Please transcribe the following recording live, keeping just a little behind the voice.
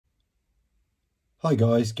Hi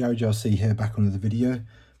guys, Garage RC here, back on another video.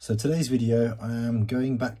 So today's video I am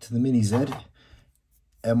going back to the Mini Z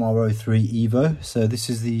MR03 Evo. So this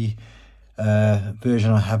is the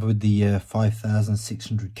version I have with the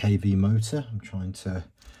 5600 kV motor.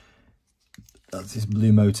 That's this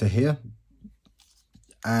blue motor here.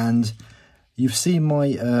 And you've seen my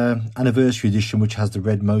anniversary edition, which has the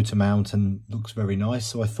red motor mount and looks very nice.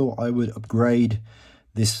 So I thought I would upgrade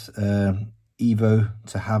this Evo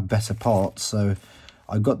to have better parts. So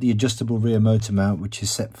I got the adjustable rear motor mount, which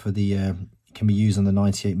is set for the can be used on the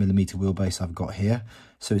 98mm wheelbase I've got here,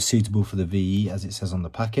 so it's suitable for the VE as it says on the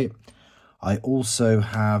packet. I also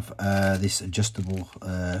have this adjustable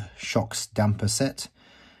shocks damper set,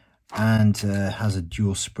 and has a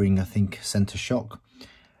dual spring, I think, center shock,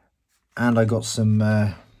 and I got some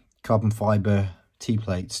carbon fiber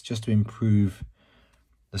T-plates just to improve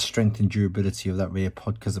the strength and durability of that rear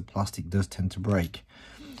pod, because the plastic does tend to break.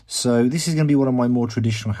 So this is going to be one of my more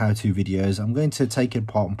traditional how-to videos. I'm going to take it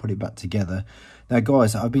apart and put it back together. Now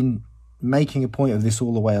guys, I've been making a point of this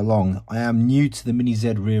all the way along. I am new to the Mini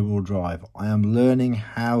Z rear-wheel drive. I am learning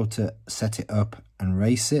how to set it up and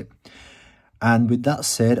race it. And with that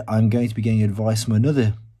said, I'm going to be getting advice from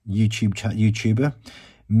another YouTuber,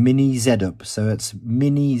 Mini Z Up. So it's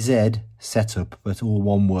Mini Z Setup, but all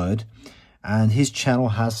one word. And his channel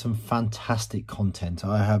has some fantastic content.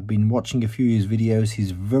 I have been watching a few of his videos. He's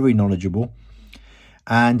very knowledgeable.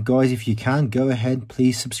 And guys, if you can, go ahead,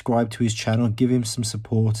 please subscribe to his channel, give him some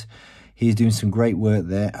support. He's doing some great work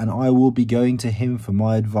there, and I will be going to him for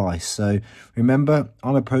my advice. So remember,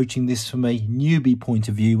 I'm approaching this from a newbie point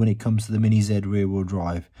of view when it comes to the Mini Z rear wheel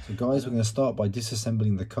drive. So guys, we're going to start by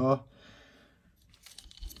disassembling the car,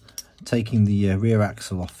 taking the rear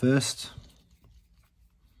axle off first.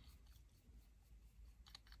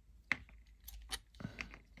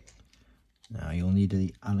 Now you'll need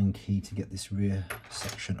the Allen key to get this rear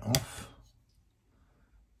section off,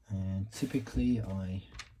 and typically I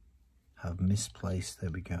have misplaced, there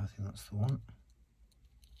we go, I think that's the one.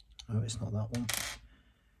 No, it's not that one.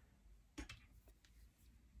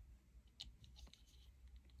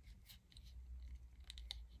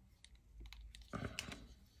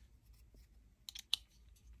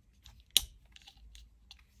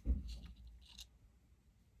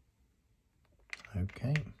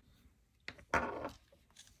 Okay.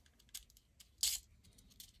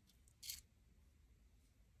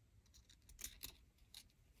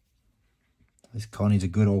 This car needs a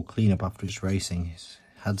good old cleanup after it's racing. It's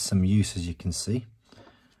had some use, as you can see.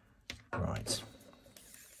 Right.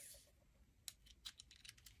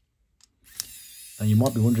 Now you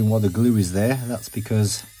might be wondering why the glue is there. That's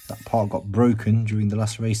because that part got broken during the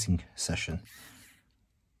last racing session.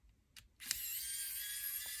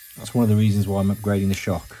 That's one of the reasons why I'm upgrading the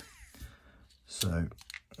shock. So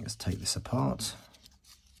let's take this apart.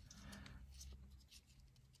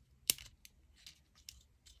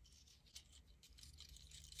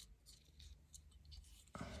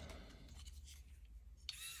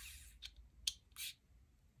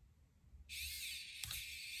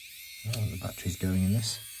 Oh, the battery's going in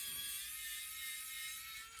this.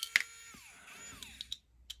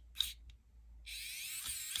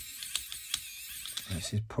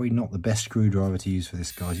 This is probably not the best screwdriver to use for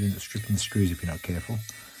this, guys. You end up stripping the screws if you're not careful.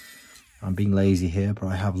 I'm being lazy here, but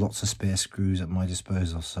I have lots of spare screws at my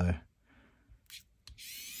disposal, so.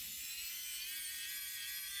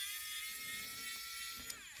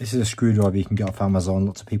 This is a screwdriver you can get off Amazon.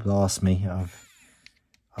 Lots of people ask me.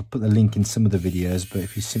 I've put the link in some of the videos, but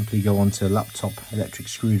if you simply go onto laptop electric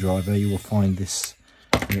screwdriver, you will find this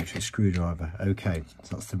electric screwdriver. Okay,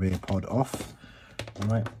 so that's the rear pod off. All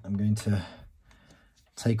right, I'm going to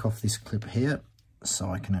take off this clip here so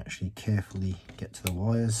I can actually carefully get to the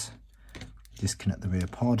wires, disconnect the rear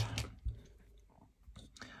pod.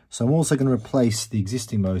 So I'm also going to replace the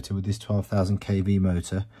existing motor with this 12,000 kV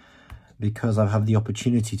motor, because I have the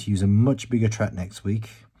opportunity to use a much bigger track next week,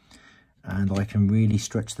 and I can really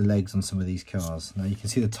stretch the legs on some of these cars. Now you can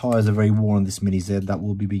see the tyres are very worn on this Mini Z. That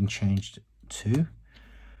will be being changed too.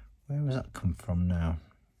 Where has that come from now?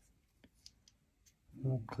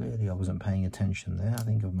 Well, clearly I wasn't paying attention there. I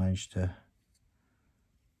think I've managed to...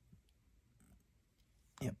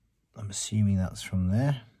 Yep, I'm assuming that's from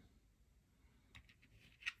there.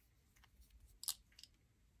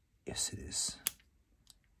 Yes, it is.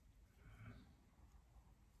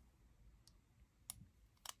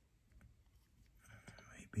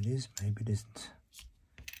 Maybe it is, maybe it isn't.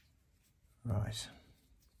 Right.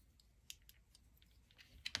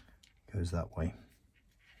 Goes that way.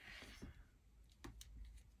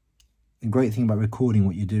 The great thing about recording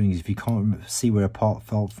what you're doing is if you can't see where a part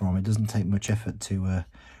fell from, it doesn't take much effort to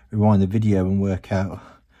rewind the video and work out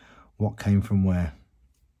what came from where.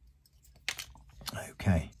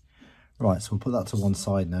 Okay, right, so we'll put that to one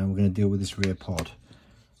side now. We're going to deal with this rear pod.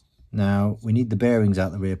 Now, we need the bearings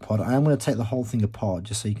out the rear pod. I am going to take the whole thing apart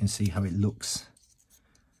just so you can see how it looks.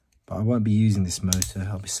 But I won't be using this motor.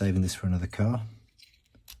 I'll be saving this for another car.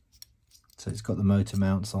 So it's got the motor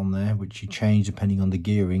mounts on there, which you change depending on the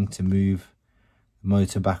gearing to move the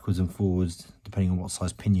motor backwards and forwards, depending on what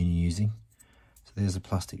size pinion you're using. So there's a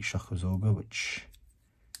plastic shock absorber, which,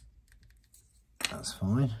 that's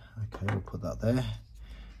fine. Okay, we'll put that there.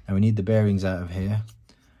 Now we need the bearings out of here.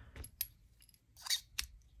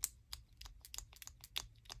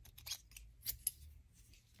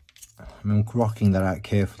 I'm rocking that out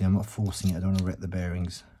carefully. I'm not forcing it. I don't want to wreck the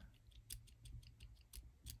bearings.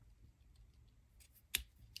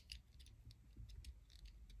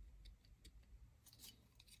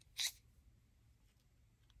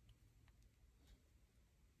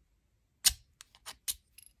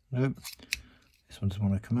 Nope. This one doesn't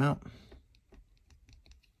want to come out.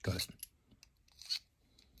 Got it.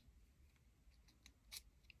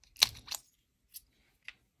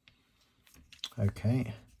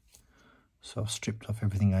 Okay. So I've stripped off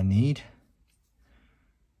everything I need.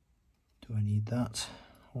 Do I need that?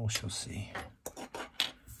 We shall see.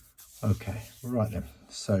 Okay, right then.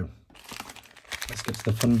 So let's get to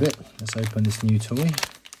the fun bit. Let's open this new toy. There,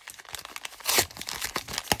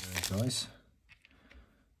 guys.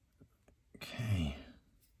 Okay.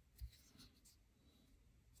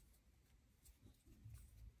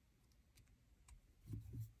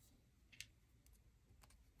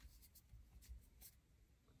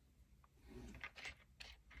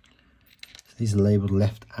 These are labelled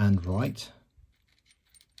left and right.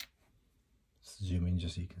 Let's zoom in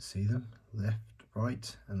just so you can see them. Left,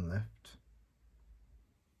 right and left.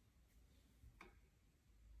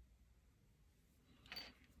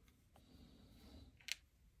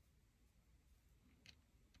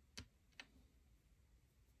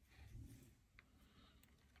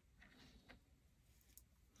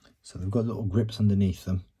 So they've got little grips underneath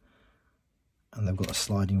them and they've got a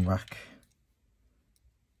sliding rack.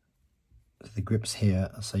 The grips here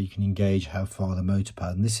so you can engage how far the motor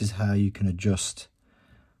pad, and this is how you can adjust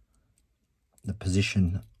the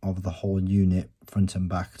position of the whole unit front and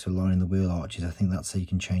back to align the wheel arches. I think that's how you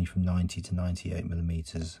can change from 90 to 98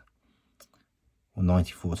 millimeters, or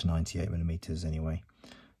 94 to 98 millimeters anyway.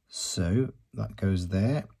 So that goes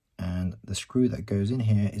there, and the screw that goes in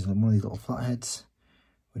here is one of these little flatheads,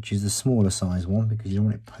 which is the smaller size one because you don't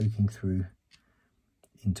want it poking through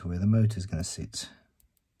into where the motor is going to sit.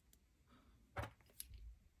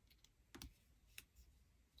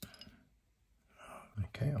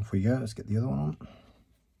 Okay, off we go. Let's get the other one on.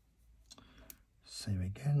 Same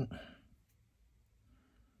again.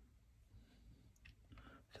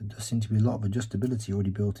 So there does seem to be a lot of adjustability already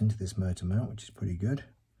built into this motor mount, which is pretty good.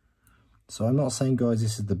 So I'm not saying, guys,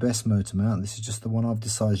 this is the best motor mount. This is just the one I've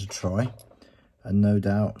decided to try. And no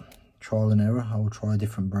doubt, trial and error. I will try a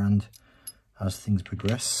different brand as things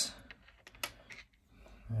progress.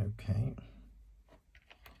 Okay.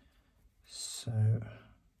 So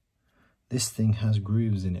this thing has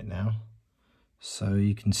grooves in it now, so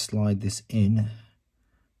you can slide this in.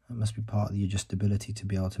 That must be part of the adjustability to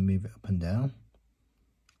be able to move it up and down.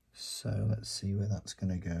 So let's see where that's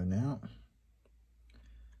going to go now.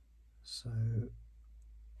 So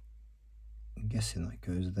I'm guessing that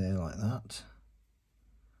goes there like that.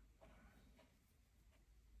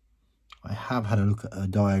 I have had a look at a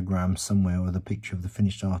diagram somewhere with a picture of the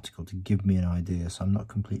finished article to give me an idea, so I'm not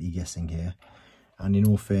completely guessing here. And in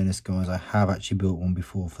all fairness, guys, I have actually built one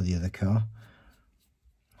before for the other car.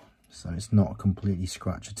 So it's not a completely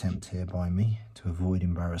scratch attempt here by me to avoid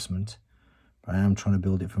embarrassment. But I am trying to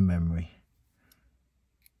build it from memory.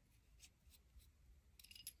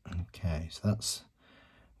 Okay, so that's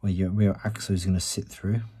where your rear axle is going to sit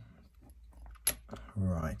through.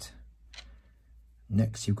 Right.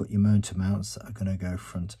 Next, you've got your motor mounts that are going to go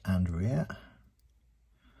front and rear.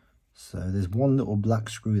 So there's one little black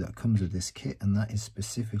screw that comes with this kit, and that is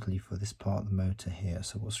specifically for this part of the motor here.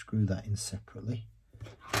 So we'll screw that in separately.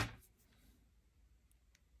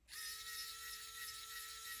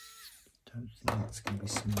 Don't think that's going to be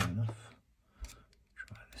small enough.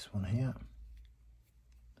 Try this one here.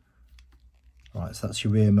 Right, so that's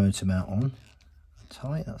your rear motor mount on.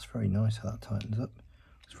 Tight, that's very nice how that tightens up.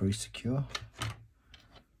 It's very secure.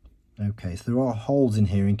 Okay, so there are holes in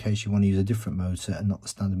here in case you want to use a different motor and not the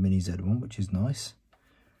standard Mini Z one, which is nice.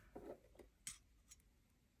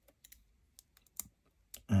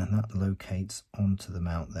 And that locates onto the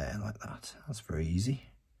mount there like that. That's very easy.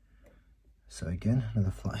 So again, another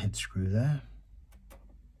flathead screw there.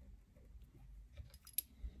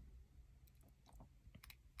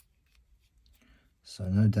 So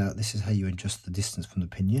no doubt this is how you adjust the distance from the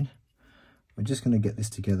pinion. We're just going to get this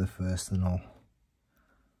together first, and I'll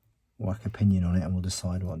whack a pinion on it and we'll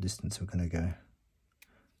decide what distance we're going to go.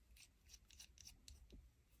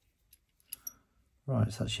 Right,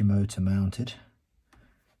 it's actually motor mounted.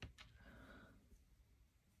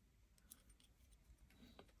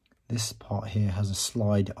 This part here has a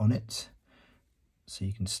slide on it, so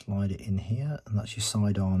you can slide it in here, and that's your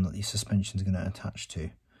side arm that the suspension is going to attach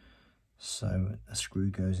to. So a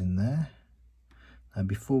screw goes in there. Now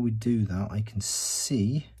before we do that, I can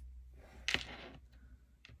see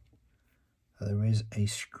that there is a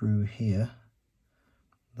screw here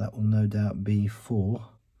that will no doubt be for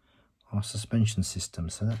our suspension system.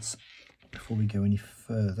 So that's, before we go any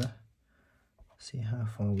further, see how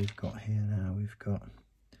far we've got here now. We've got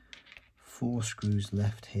 4 screws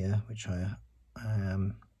left here, which I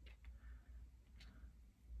am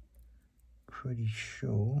pretty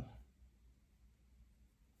sure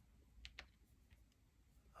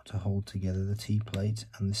to hold together the T-plate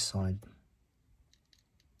and this side.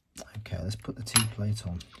 Okay, let's put the T-plate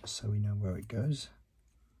on just so we know where it goes.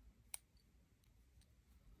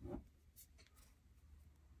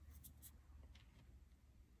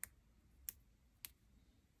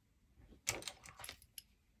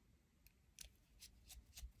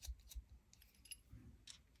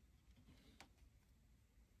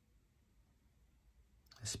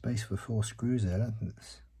 There's space for 4 screws there. I don't think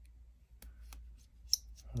there's...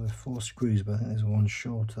 Well, there are 4 screws, but I think there's one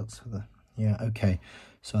short. That's for the... Yeah, okay.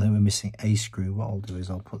 So I think we're missing a screw. What I'll do is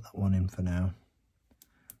I'll put that one in for now.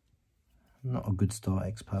 Not a good start,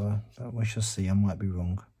 X-Power, but we shall see. I might be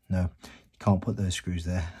wrong. No, you can't put those screws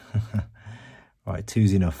there. Right,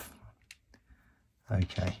 2's enough.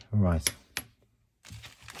 Okay, right.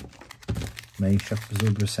 Main shock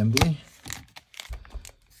absorber assembly.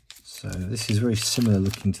 So this is very similar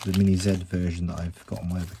looking to the Mini Z version that I've got on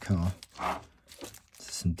my other car.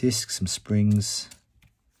 So some discs, some springs,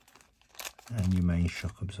 and your main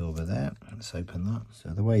shock absorber there. Let's open that. So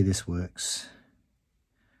the way this works,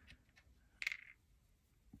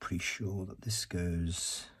 pretty sure that this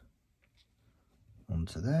goes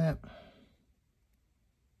onto there.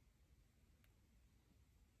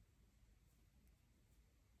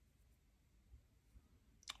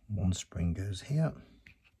 One spring goes here.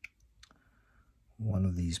 One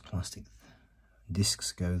of these plastic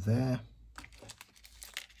discs go there.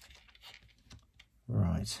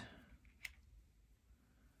 Right.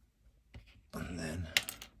 And then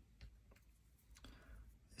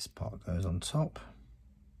this part goes on top.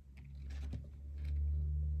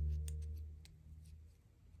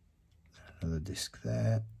 Another disc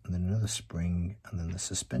there, and then another spring, and then the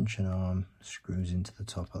suspension arm screws into the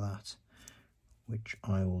top of that, which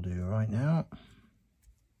I will do right now.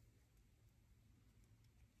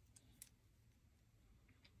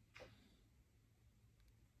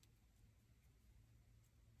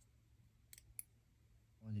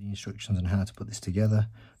 The instructions on how to put this together,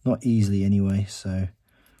 not easily anyway, so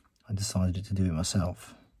I decided to do it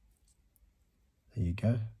myself. There you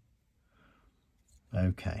go.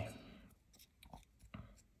 Okay.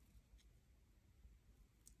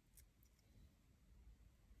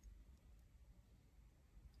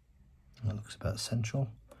 That looks about central.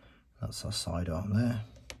 That's our side arm there.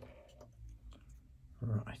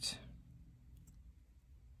 Right.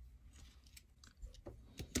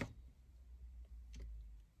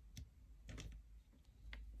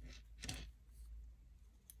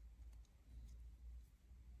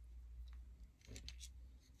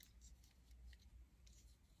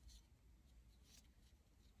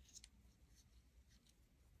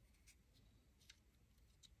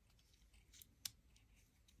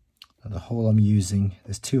 The hole I'm using,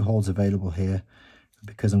 there's 2 holes available here, but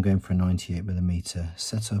because I'm going for a 98mm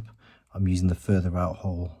setup, I'm using the further out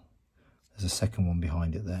hole. There's a second one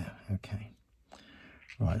behind it there. Okay.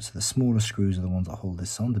 Right, so the smaller screws are the ones that hold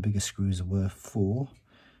this on. The bigger screws were for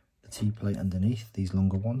the T-plate underneath, these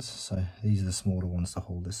longer ones. So these are the smaller ones to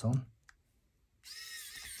hold this on.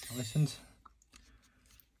 Tightened.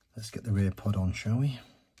 Let's get the rear pod on, shall we?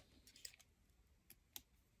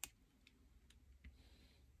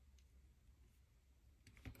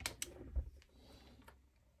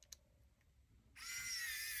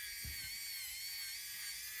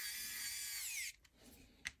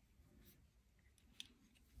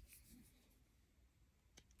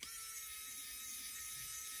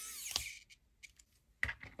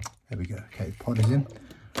 There we go. Okay, the pod is in.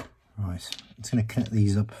 Right, it's going to connect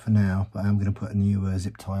these up for now, but I'm going to put a new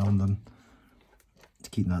zip tie on them to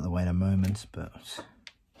keep them out of the way in a moment, but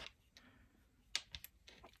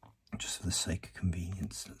just for the sake of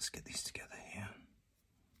convenience, let's get these together here.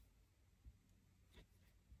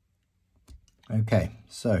 Okay,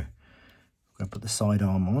 so I'm going to put the side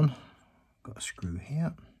arm on. Got a screw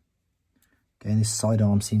here. Again, this side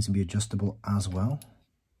arm seems to be adjustable as well.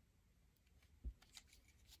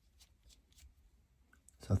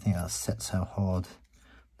 So I think that sets how hard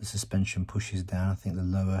the suspension pushes down. I think the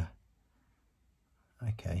lower,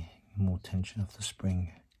 okay, more tension off the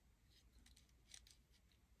spring.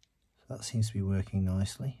 So that seems to be working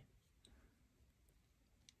nicely.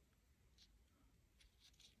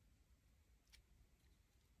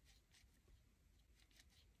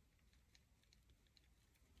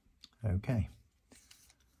 Okay,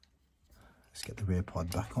 let's get the rear pod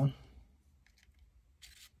back on.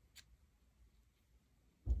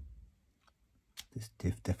 This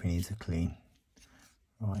diff definitely needs a clean.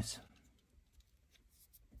 Right.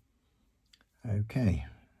 Okay,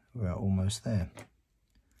 we're almost there.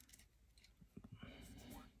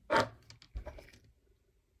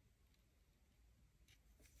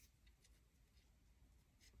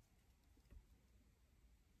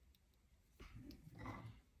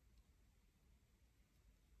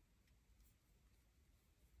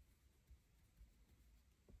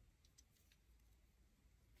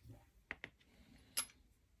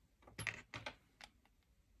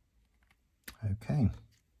 Okay,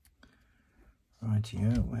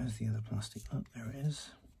 rightio, where's the other plastic? Oh, there it is.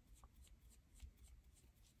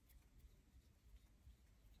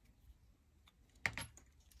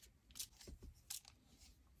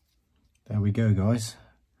 There we go, guys.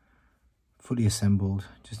 Fully assembled.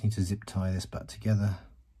 Just need to zip tie this back together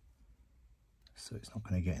so it's not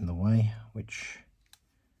going to get in the way, which,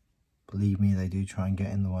 believe me, they do try and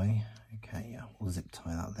get in the way. Okay, yeah, we'll zip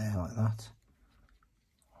tie that there like that.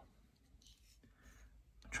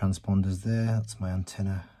 Transponders there, that's my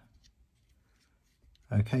antenna.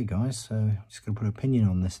 Okay guys, so I'm just going to put a pinion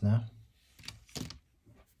on this now.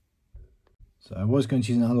 So I was going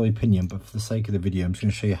to use an alloy pinion, but for the sake of the video I'm just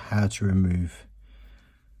going to show you how to remove,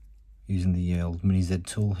 using the old Mini Z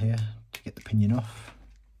tool here to get the pinion off.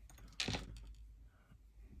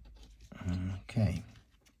 Okay.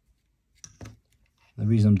 The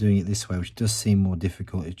reason I'm doing it this way, which does seem more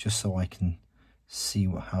difficult, is just so I can see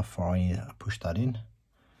how far I need to push that in.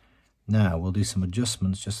 Now we'll do some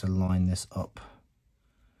adjustments just to line this up.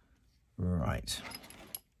 Right.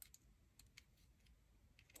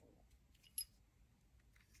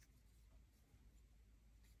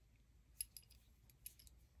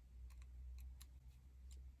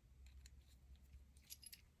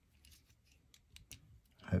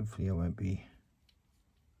 Hopefully I won't be.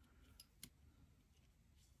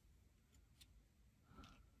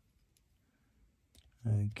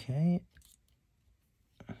 Okay.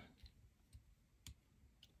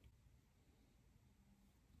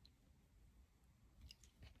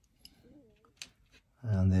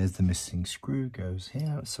 And there's the missing screw, goes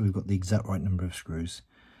here. So we've got the exact right number of screws.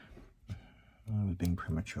 I was being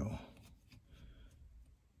premature.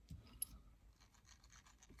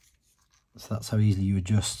 So that's how easily you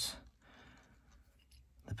adjust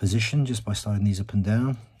the position, just by sliding these up and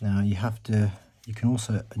down. Now you can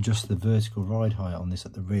also adjust the vertical ride height on this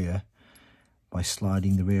at the rear by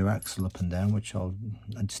sliding the rear axle up and down, which I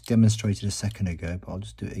just demonstrated a second ago, but I'll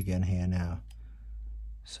just do it again here now.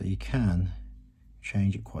 So you can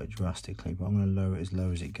change it quite drastically, but I'm going to lower it as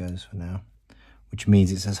low as it goes for now, which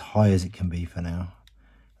means it's as high as it can be for now.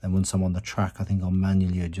 Then once I'm on the track, I think I'll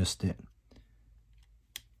manually adjust it.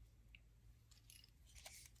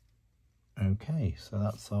 Okay, so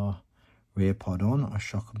that's our rear pod on. Our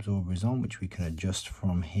shock absorber is on, which we can adjust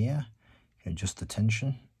from here. You can adjust the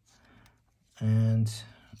tension, and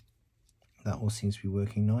that all seems to be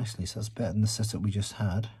working nicely. So that's better than the setup we just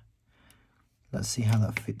had. Let's see how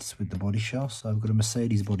that fits with the body shaft. So I've got a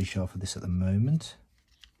Mercedes body shaft for this at the moment.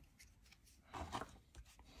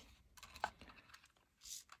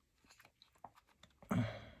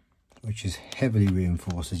 Which is heavily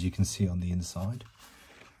reinforced, as you can see on the inside.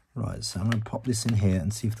 Right, so I'm going to pop this in here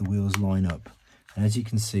and see if the wheels line up. And as you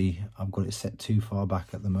can see, I've got it set too far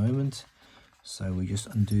back at the moment. So we just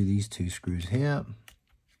undo these two screws here.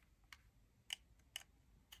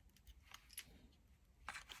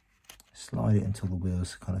 Slide it until the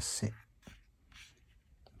wheels kind of sit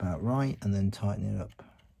about right, and then tighten it up.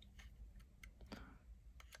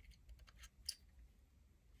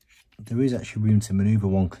 There is actually room to maneuver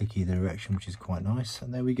one click either direction, which is quite nice.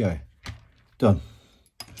 And there we go, done.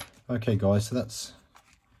 Okay guys, so that's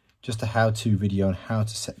just a how-to video on how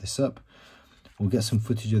to set this up. We'll get some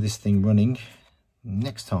footage of this thing running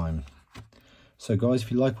next time. So guys,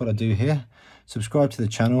 if you like what I do here, subscribe to the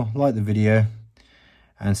channel, like the video,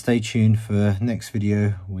 and stay tuned for next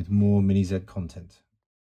video with more Mini Z content.